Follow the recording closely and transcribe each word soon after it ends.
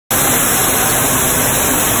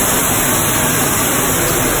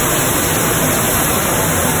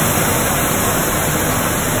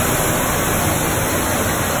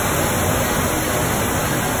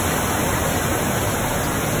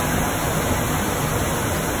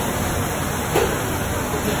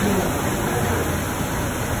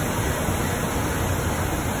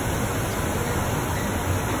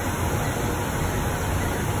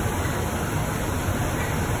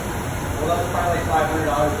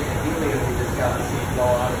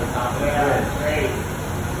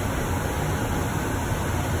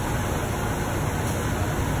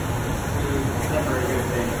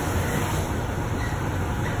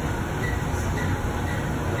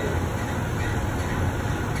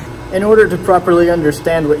In order to properly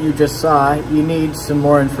understand what you just saw, you need some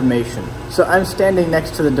more information. So I'm standing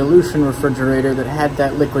next to the dilution refrigerator that had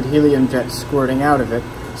that liquid helium jet squirting out of it.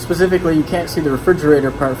 Specifically, you can't see the refrigerator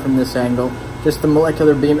part from this angle, just the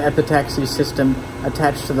molecular beam epitaxy system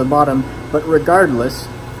attached to the bottom, but regardless,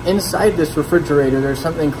 inside this refrigerator there's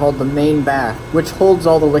something called the main bath, which holds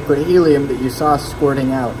all the liquid helium that you saw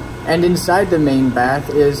squirting out. And inside the main bath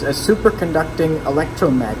is a superconducting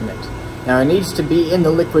electromagnet. Now it needs to be in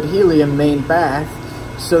the liquid helium main bath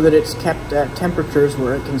so that it's kept at temperatures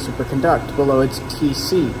where it can superconduct, below its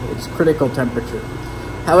TC, its critical temperature.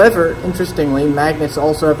 However, interestingly, magnets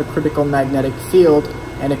also have a critical magnetic field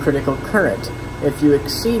and a critical current. If you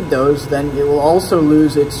exceed those, then it will also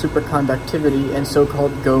lose its superconductivity and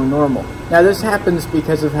so-called go normal. Now this happens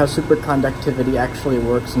because of how superconductivity actually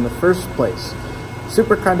works in the first place.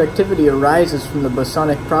 Superconductivity arises from the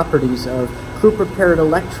bosonic properties of Cooper-paired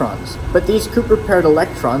electrons, but these Cooper-paired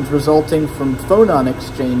electrons resulting from phonon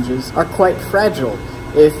exchanges are quite fragile.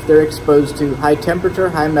 If they're exposed to high temperature,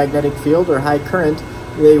 high magnetic field, or high current,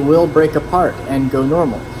 they will break apart and go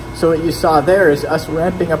normal. So what you saw there is us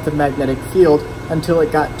ramping up the magnetic field until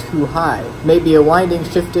it got too high. Maybe a winding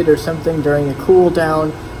shifted or something during a cool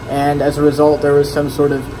down, and as a result there was some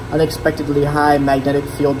sort of unexpectedly high magnetic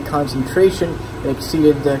field concentration that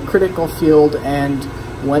exceeded the critical field and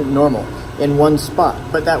went normal in one spot.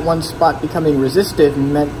 But that one spot becoming resistive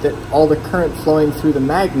meant that all the current flowing through the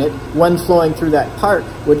magnet, when flowing through that part,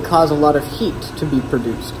 would cause a lot of heat to be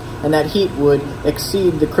produced. And that heat would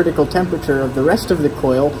exceed the critical temperature of the rest of the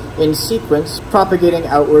coil in sequence, propagating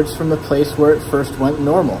outwards from the place where it first went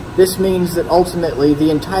normal. This means that ultimately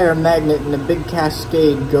the entire magnet in a big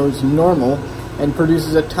cascade goes normal and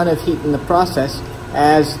produces a ton of heat in the process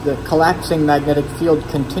as the collapsing magnetic field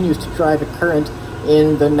continues to drive a current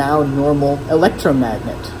in the now normal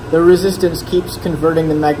electromagnet. The resistance keeps converting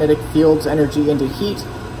the magnetic field's energy into heat,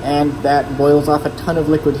 and that boils off a ton of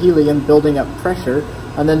liquid helium, building up pressure,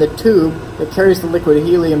 and then the tube that carries the liquid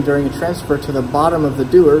helium during a transfer to the bottom of the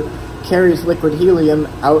dewar carries liquid helium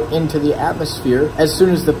out into the atmosphere as soon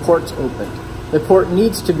as the port's opened. The port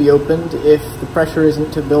needs to be opened if the pressure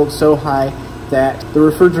isn't to build so high that the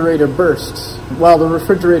refrigerator bursts. Well, the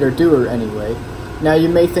refrigerator dewar anyway. Now you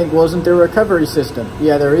may think, well, isn't there a recovery system?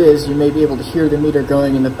 Yeah, there is. You may be able to hear the meter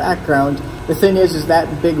going in the background. The thing is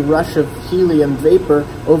that big rush of helium vapor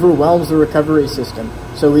overwhelms the recovery system.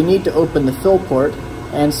 So we need to open the fill port,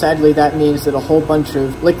 and sadly that means that a whole bunch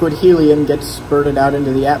of liquid helium gets spurted out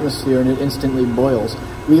into the atmosphere and it instantly boils.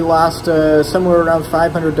 We lost somewhere around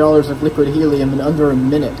 $500 of liquid helium in under a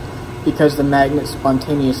minute because the magnet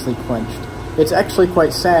spontaneously quenched. It's actually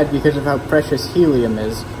quite sad because of how precious helium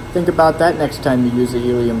is. Think about that next time you use a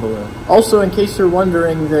helium balloon. Also, in case you're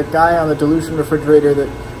wondering, the guy on the dilution refrigerator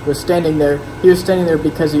that was standing there, he was standing there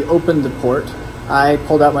because he opened the port. I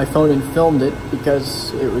pulled out my phone and filmed it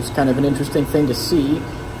because it was kind of an interesting thing to see,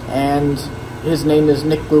 and his name is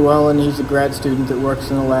Nick Llewellyn. He's a grad student that works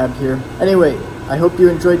in the lab here. Anyway, I hope you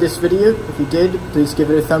enjoyed this video. If you did, please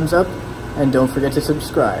give it a thumbs up, and don't forget to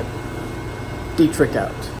subscribe. D-Trick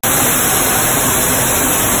out.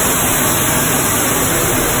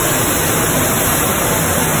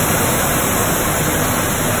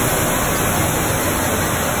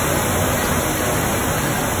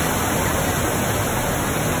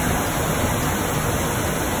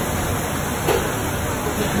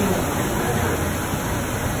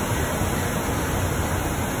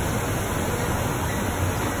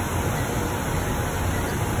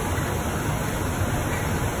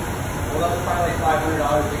 Well, that was probably like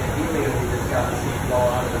 $500